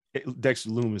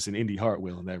Dexter Lumis and Indy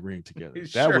Hartwell in that ring together.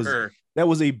 That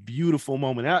was a beautiful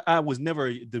moment. I was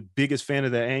never the biggest fan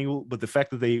of that angle, but the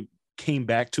fact that they came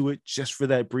back to it just for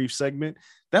that brief segment,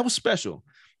 that was special.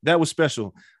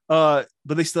 But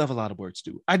they still have a lot of work to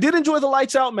do. I did enjoy the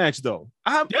lights out match though.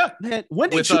 Man,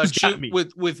 Wendy Chu got me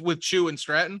with Chu and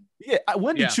Stratton. Yeah,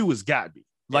 Wendy Chu has got me.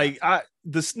 Like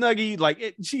the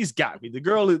Snuggie, she's got me. The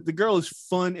girl is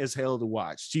fun as hell to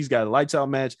watch. She's got a lights out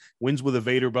match, wins with a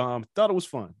Vader bomb. Thought it was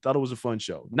fun. Thought it was a fun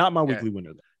show. Not my weekly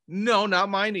winner though. No, not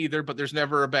mine either, but there's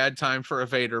never a bad time for a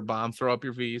Vader bomb. Throw up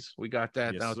your V's. We got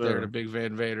that there, the big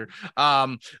Van Vader.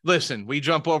 Listen, we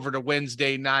jump over to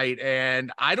Wednesday night,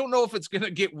 and I don't know if it's going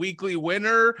to get weekly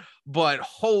winner, but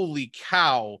holy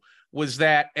cow, was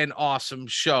that an awesome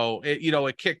show.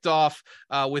 It kicked off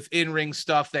with in-ring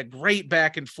stuff, that great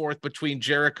back and forth between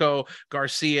Jericho,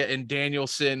 Garcia, and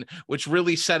Danielson, which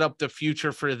really set up the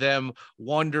future for them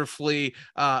wonderfully.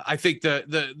 I think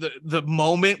the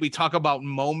moment, we talk about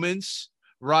moments,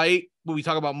 right? When we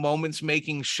talk about moments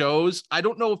making shows, I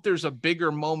don't know if there's a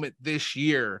bigger moment this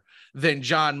year than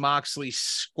Jon Moxley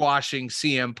squashing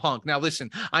CM Punk. Now,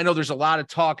 listen, I know there's a lot of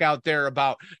talk out there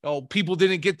about, people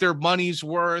didn't get their money's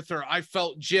worth, or I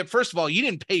felt gypped. First of all, you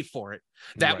didn't pay for it.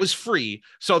 That Right. was free.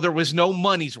 So there was no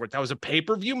money's worth. That was a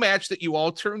pay-per-view match that you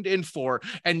all turned in for,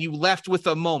 and you left with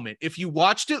a moment. If you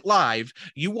watched it live,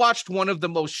 you watched one of the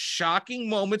most shocking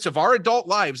moments of our adult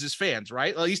lives as fans,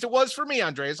 right? At least it was for me,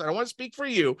 Andreas. I don't want to speak for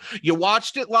you. You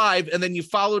watched it live, and then you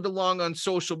followed along on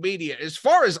social media. As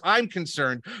far as I'm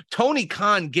concerned, Tony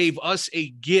Khan gave us a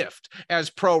gift as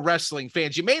pro wrestling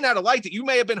fans. You may not have liked it. You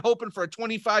may have been hoping for a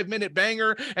 25-minute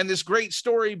banger and this great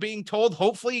story being told.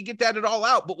 Hopefully you get that it all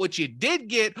out. But what you did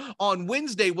get on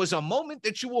Wednesday was a moment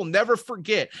that you will never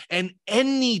forget. And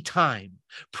anytime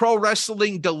pro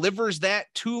wrestling delivers that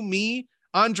to me,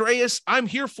 Andreas, I'm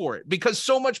here for it, because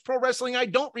so much pro wrestling I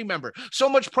don't remember, so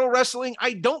much pro wrestling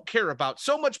I don't care about,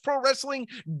 so much pro wrestling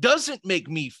doesn't make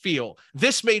me feel.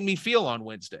 This made me feel on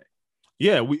Wednesday.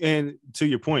 Yeah, and to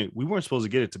your point, we weren't supposed to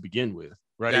get it to begin with,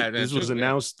 right? Yeah, this was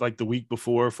announced like the week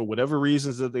before for whatever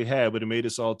reasons that they had, but it made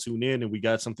us all tune in, and we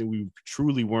got something we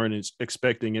truly weren't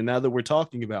expecting. And now that we're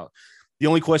talking about, the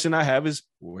only question I have is,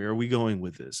 where are we going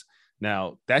with this?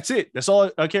 Now, that's it. That's all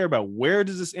I care about. Where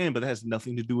does this end? But that has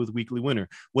nothing to do with Weekly Winner.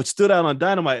 What stood out on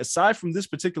Dynamite, aside from this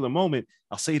particular moment,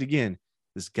 I'll say it again,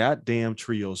 this goddamn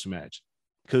trios match.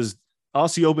 Because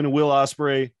Aussie Open and Will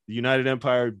Ospreay, the United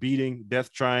Empire beating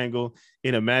Death Triangle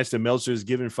in a match that Meltzer is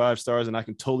giving 5 stars, and I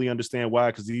can totally understand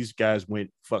why, because these guys went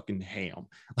fucking ham.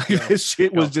 Like, this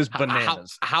shit was just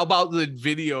bananas. How about the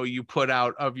video you put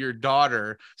out of your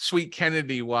daughter, Sweet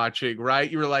Kennedy, watching, right?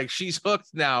 You were like, she's hooked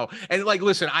now. And like,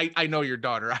 listen, I know your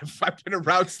daughter. I've been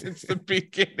around since the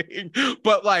beginning,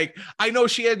 but like, I know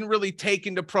she hadn't really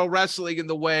taken to pro wrestling in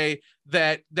the way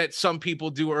that some people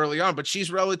do early on, but she's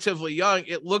relatively young.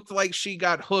 It looked like she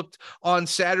got hooked on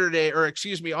Saturday, or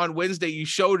excuse me, on Wednesday. You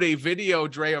showed a video,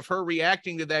 Dre, of her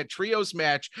reacting to that trios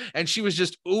match, and she was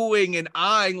just oohing and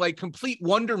eyeing, like complete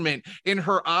wonderment in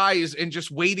her eyes, and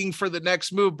just waiting for the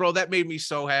next move. Bro, that made me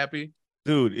so happy.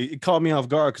 Dude, it caught me off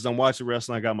guard because I'm watching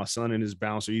wrestling. I got my son in his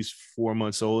bouncer. He's 4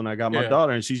 months old, and I got my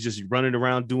daughter, and she's just running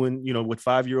around doing, what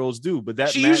 5-year-olds do. But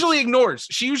she usually ignores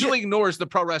the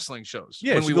pro wrestling shows.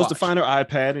 Yeah, when she goes to find her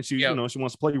iPad, and she, she wants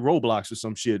to play Roblox or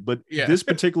some shit. But this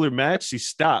particular match, she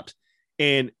stopped,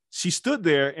 and she stood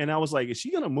there, and I was like, is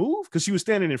she gonna move? Because she was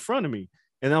standing in front of me,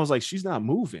 and I was like, she's not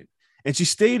moving. And she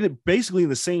stayed basically in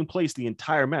the same place the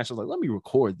entire match. I was like, let me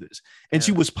record this. And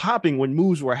she was popping when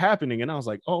moves were happening. And I was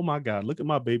like, oh my God, look at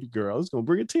my baby girl. It's going to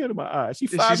bring a tear to my eye.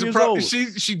 She's 5 years old.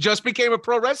 She just became a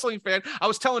pro wrestling fan. I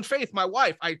was telling Faith, my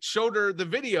wife, I showed her the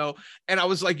video, and I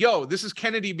was like, yo, this is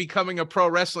Kennedy becoming a pro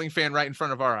wrestling fan right in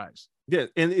front of our eyes. Yeah.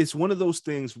 And it's one of those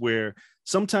things where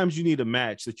sometimes you need a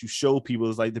match that you show people.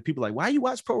 It's like the people are like, why you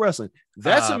watch pro wrestling?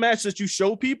 That's a match that you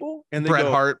show people. And Bret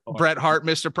Hart,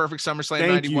 Mr. Perfect SummerSlam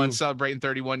 91, celebrating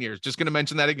 31 years. Just going to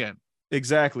mention that again.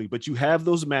 Exactly. But you have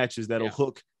those matches that'll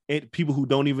hook people who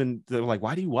don't even, they're like,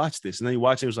 why do you watch this? And then you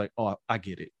watch it, it was like, oh, I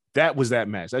get it. That was that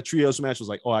match. That trios match was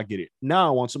like, oh, I get it. Now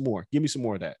I want some more. Give me some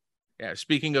more of that. Yeah.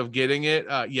 Speaking of getting it,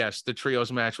 yes, the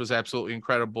trios match was absolutely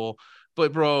incredible.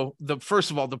 But bro,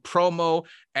 first of all, the promo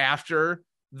after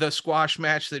the squash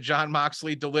match that Jon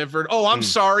Moxley delivered. Oh, I'm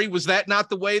sorry. Was that not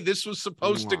the way this was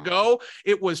supposed to go?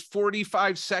 It was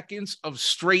 45 seconds of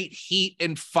straight heat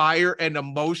and fire and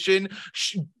emotion.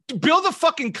 Build a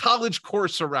fucking college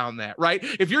course around that, right?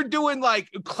 If you're doing like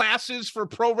classes for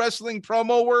pro wrestling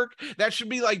promo work, that should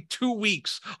be like 2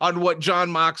 weeks on what Jon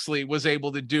Moxley was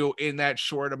able to do in that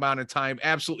short amount of time.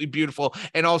 Absolutely beautiful.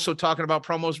 And also talking about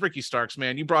promos, Ricky Starks,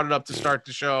 man, you brought it up to start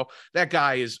the show. That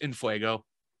guy is in fuego.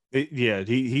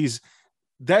 He's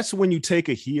that's when you take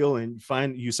a heel and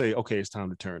you say, okay, it's time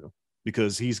to turn him,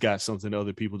 because he's got something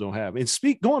other people don't have. And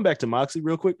going back to Moxley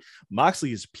real quick,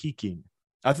 Moxley is peaking.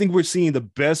 I think we're seeing the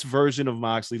best version of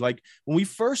Moxley. Like when we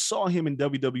first saw him in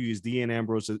WWE as Dean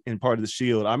Ambrose in part of the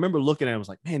Shield, I remember looking at him, I was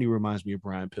like, man, he reminds me of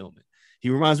Brian Pillman. He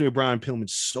reminds me of Brian Pillman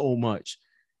so much.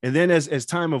 And then as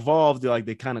time evolved,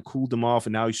 they kind of cooled him off,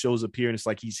 and now he shows up here, and it's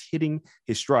like he's hitting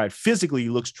his stride. Physically, he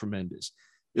looks tremendous.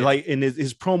 Yeah. Like, and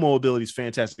his promo ability is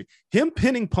fantastic. Him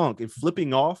pinning Punk and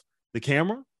flipping off the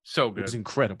camera, so good. It's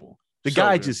incredible. The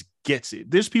guy just gets it.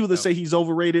 There's people that say he's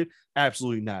overrated.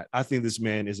 Absolutely not. I think this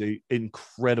man is an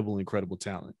incredible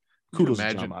talent. Kudos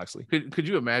to Jon Moxley. Could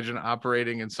you imagine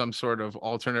operating in some sort of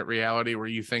alternate reality where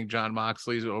you think Jon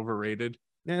Moxley's overrated?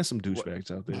 Yeah, some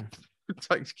douchebags out there. It's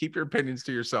like, keep your opinions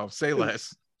to yourself. Say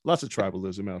less. Lots of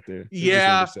tribalism out there.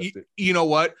 Yeah. You know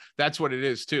what? That's what it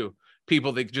is too.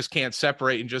 people that just can't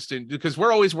separate and because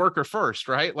we're always worker first,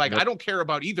 right? Like, I don't care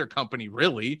about either company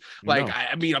really. Like, no.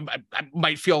 I mean, I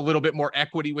might feel a little bit more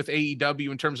equity with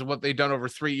AEW in terms of what they've done over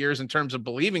 3 years in terms of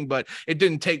believing, but it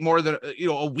didn't take more than,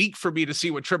 a week for me to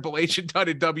see what Triple H had done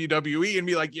in WWE and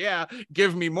be like, yeah,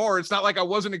 give me more. It's not like I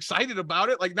wasn't excited about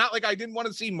it. Like, not like I didn't want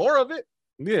to see more of it.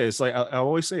 Yeah. It's like, I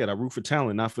always say it. I root for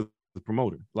talent, not for the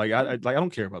promoter. Like, I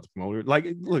don't care about the promoter. Like,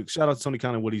 look, shout out to Tony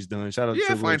Khan and what he's done. Shout out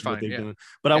to what they've done.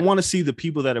 But I want to see the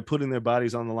people that are putting their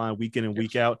bodies on the line week in and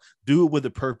week out do it with a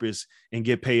purpose and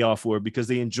get payoff for it because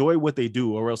they enjoy what they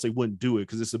do, or else they wouldn't do it,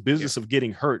 because it's a business of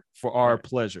getting hurt for our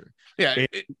pleasure. Yeah,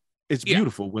 it's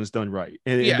beautiful when it's done right,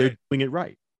 and they're doing it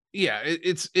right. Yeah,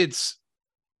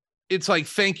 it's like,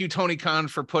 thank you, Tony Khan,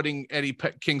 for putting Eddie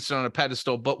Kingston on a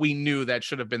pedestal, but we knew that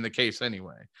should have been the case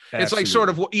anyway. Absolutely. It's like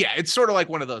it's sort of like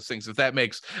one of those things, if that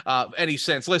makes any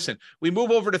sense. Listen, we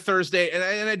move over to Thursday,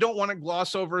 and I don't want to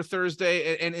gloss over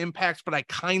Thursday and Impact, but I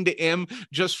kind of am,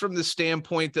 just from the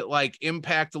standpoint that, like,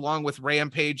 Impact, along with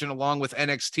Rampage and along with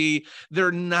NXT,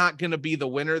 they're not going to be the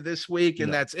winner this week,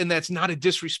 and that's not a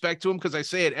disrespect to them, because I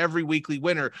say it every weekly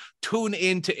winner. Tune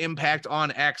into Impact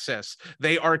on Access.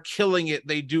 They are killing it.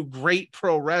 They do great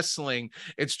pro wrestling.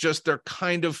 It's just they're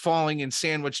kind of falling and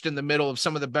sandwiched in the middle of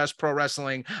some of the best pro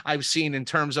wrestling I've seen in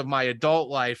terms of my adult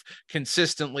life.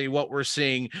 Consistently what we're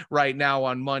seeing right now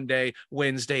on Monday,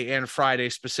 Wednesday, and Friday,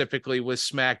 specifically with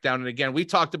SmackDown. And again, we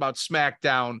talked about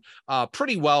SmackDown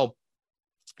pretty well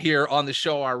here on the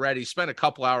show already. Spent a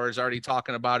couple hours already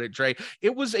talking about it, Dre.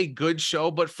 It was a good show,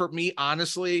 but for me,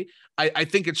 honestly, I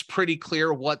think it's pretty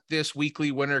clear what this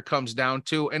weekly winner comes down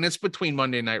to, and it's between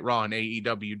Monday Night Raw and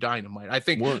AEW Dynamite. I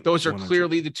think those are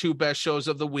clearly the two best shows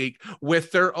of the week,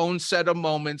 with their own set of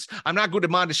moments. I'm not going to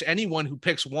admonish anyone who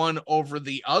picks one over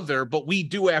the other, but we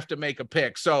do have to make a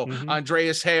pick. So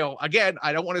Andreas Hale, again,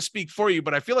 I don't want to speak for you,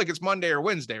 but I feel like it's Monday or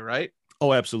Wednesday, right?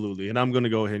 Oh, absolutely. And I'm going to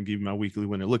go ahead and give you my weekly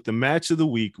winner. Look, the match of the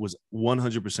week was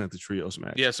 100% the trios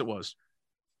match. Yes, it was.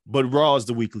 But Raw is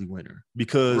the weekly winner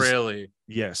because really,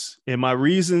 yes. And my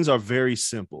reasons are very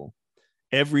simple.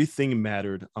 Everything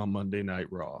mattered on Monday Night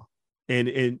Raw.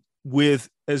 And with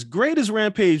as great as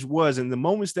Rampage was, and the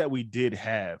moments that we did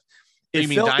have, You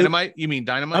mean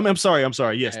Dynamite? I'm sorry.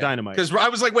 Yes, yeah. Dynamite. Because I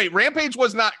was like, wait, Rampage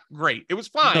was not great. It was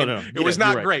fine. No. It was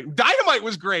not great. Dynamite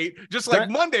was great, just like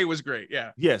Monday was great.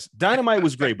 Yeah. Yes, Dynamite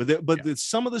was great, but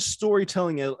some of the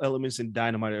storytelling elements in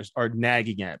Dynamite are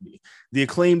nagging at me. The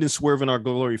Acclaimed and Swerve in Our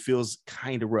Glory feels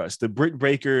kind of rushed. The Britt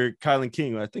Baker, Kylan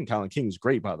King. I think Kylan King is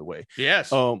great, by the way.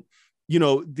 Yes.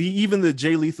 Even the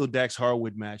Jay Lethal Dax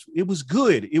Harwood match, it was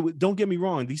good. Don't get me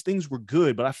wrong; these things were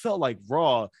good, but I felt like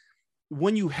Raw,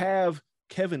 when you have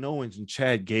Kevin Owens and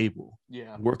Chad Gable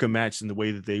work a match in the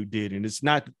way that they did, and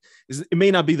it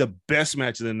may not be the best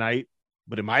match of the night,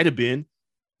 but it might have been.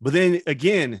 But then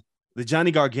again, the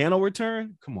Johnny Gargano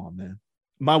return, come on, man.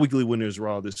 My weekly winner is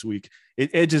Raw this week.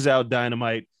 It edges out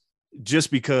Dynamite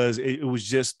just because it was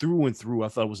just through and through. I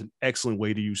thought it was an excellent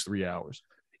way to use 3 hours.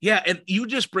 Yeah, and you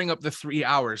just bring up the 3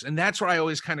 hours, and that's where I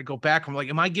always kind of go back. I'm like,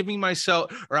 am I giving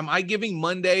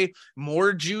Monday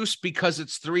more juice because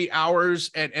it's 3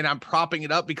 hours and I'm propping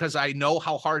it up because I know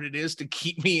how hard it is to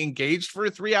keep me engaged for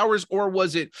 3 hours, or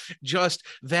was it just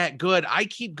that good? I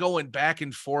keep going back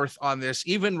and forth on this.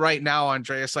 Even right now,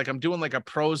 Andreas, like I'm doing like a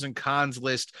pros and cons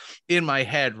list in my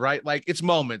head, right? Like it's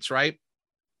moments, right?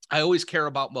 I always care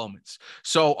about moments.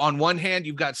 So on one hand,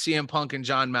 you've got CM Punk and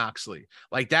Jon Moxley.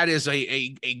 Like that is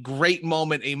a great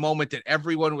moment, a moment that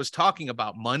everyone was talking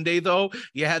about. Monday, though,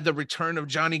 you had the return of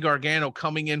Johnny Gargano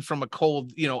coming in from a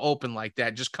cold, open like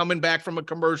that, just coming back from a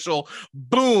commercial.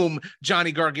 Boom,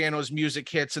 Johnny Gargano's music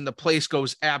hits and the place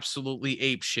goes absolutely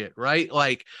apeshit, right?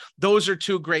 Like those are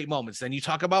two great moments. Then you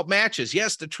talk about matches.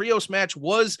 Yes, the trios match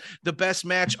was the best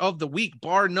match of the week,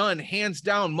 bar none, hands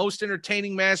down, most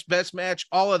entertaining match, best match,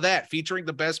 all of that, featuring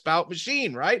the Best Bout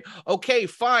Machine, right? Okay,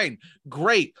 fine,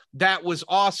 great, that was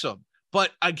awesome. But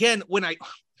again, when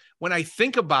I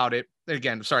think about it,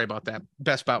 again, sorry about that,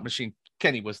 Best Bout Machine,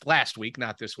 Kenny was last week,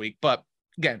 not this week, but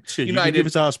again, United. You can give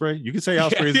it to Ospreay. You can say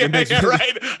Ospreay is the next. Yeah,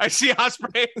 right. I see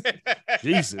Ospreay.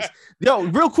 Jesus, yo,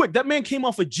 real quick, that man came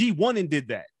off a G1 and did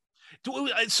that.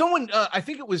 Someone, I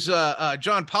think it was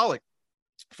John Pollock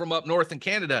from up north in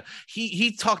Canada,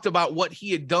 he talked about what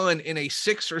he had done in a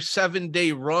 6 or 7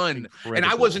 day run. Incredible. And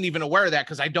I wasn't even aware of that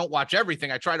because I don't watch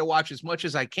everything. I try to watch as much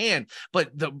as I can.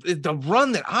 But the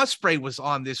run that Ospreay was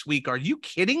on this week, are you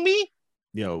kidding me?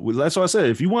 That's what I said.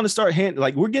 If you want to start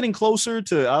we're getting closer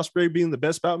to Ospreay being the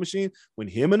Best Bout Machine when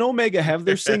him and Omega have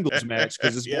their singles match,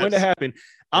 because it's going to happen.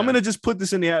 I'm going to just put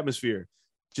this in the atmosphere.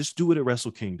 Just do it at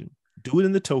Wrestle Kingdom. Do it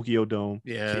in the Tokyo Dome.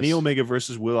 Yes. Kenny Omega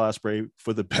versus Will Ospreay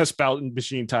for the best bout in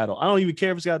Machine title. I don't even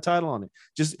care if it's got a title on it.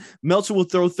 Just Meltzer will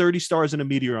throw 30 stars and a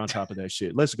meteor on top of that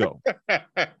shit. Let's go.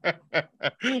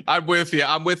 I'm with you.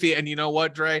 And you know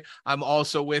what, Dre? I'm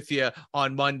also with you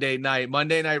on Monday night.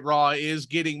 Monday Night Raw is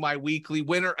getting my weekly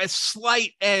winner a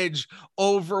slight edge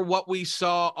over what we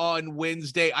saw on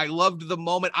Wednesday. I loved the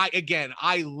moment.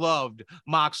 I loved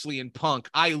Moxley and Punk.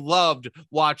 I loved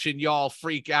watching y'all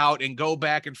freak out and go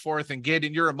back and forth and get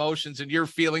in your emotions and your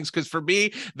feelings. Because for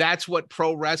me, that's what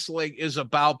pro wrestling is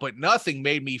about. But nothing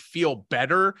made me feel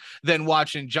better than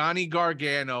watching Johnny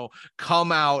Gargano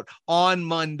come out on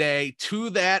Monday to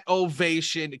that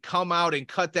ovation, come out and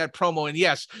cut that promo. And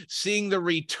yes, seeing the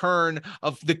return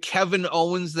of the Kevin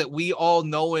Owens that we all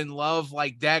know and love,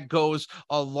 like that goes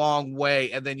a long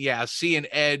way. And then, yeah, seeing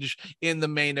Edge in the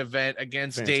main event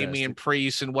against Damian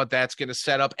Priest and what that's going to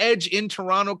set up. Edge in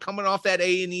Toronto coming off that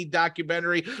A&E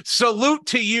documentary. Salute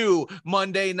to you,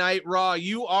 Monday Night Raw.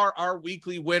 You are our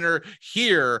weekly winner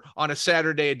here on a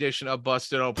Saturday edition of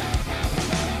Busted Open.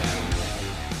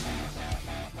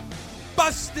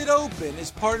 Busted Open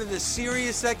is part of the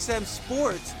SiriusXM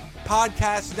Sports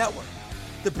Podcast Network.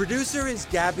 The producer is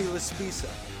Gabby Laspisa.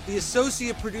 The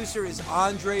associate producer is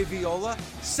Andre Viola.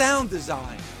 Sound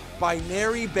design by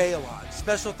Neri Bailon.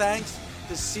 Special thanks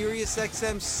to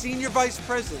SiriusXM Senior Vice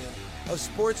President of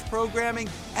Sports Programming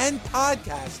and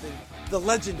Podcasting, the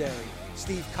legendary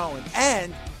Steve Cohen,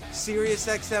 and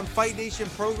SiriusXM Fight Nation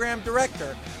Program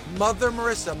Director, Mother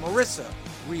Marissa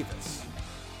Rivas.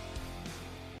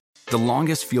 The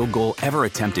longest field goal ever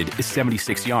attempted is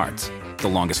 76 yards. The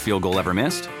longest field goal ever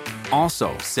missed?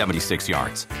 Also 76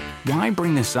 yards. Why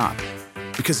bring this up?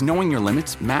 Because knowing your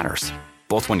limits matters,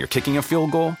 both when you're kicking a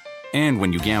field goal and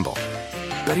when you gamble.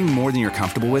 Betting more than you're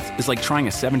comfortable with is like trying a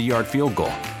 70-yard field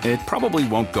goal. It probably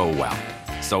won't go well.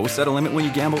 So set a limit when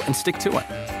you gamble and stick to it.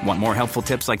 Want more helpful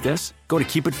tips like this? Go to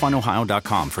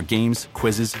keepitfunohio.com for games,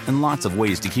 quizzes, and lots of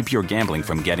ways to keep your gambling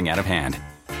from getting out of hand.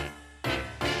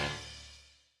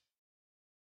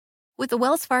 With the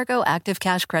Wells Fargo Active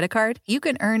Cash Credit Card, you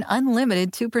can earn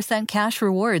unlimited 2% cash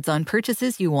rewards on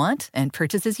purchases you want and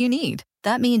purchases you need.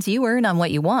 That means you earn on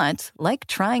what you want, like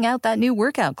trying out that new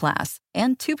workout class,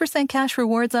 and 2% cash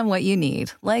rewards on what you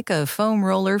need, like a foam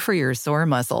roller for your sore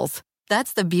muscles.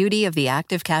 That's the beauty of the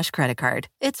Active Cash Credit Card.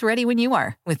 It's ready when you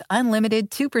are, with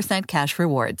unlimited 2% cash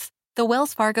rewards. The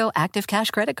Wells Fargo Active Cash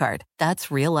Credit Card.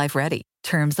 That's real life ready.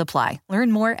 Terms apply.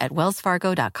 Learn more at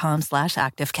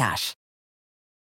wellsfargo.com/activecash.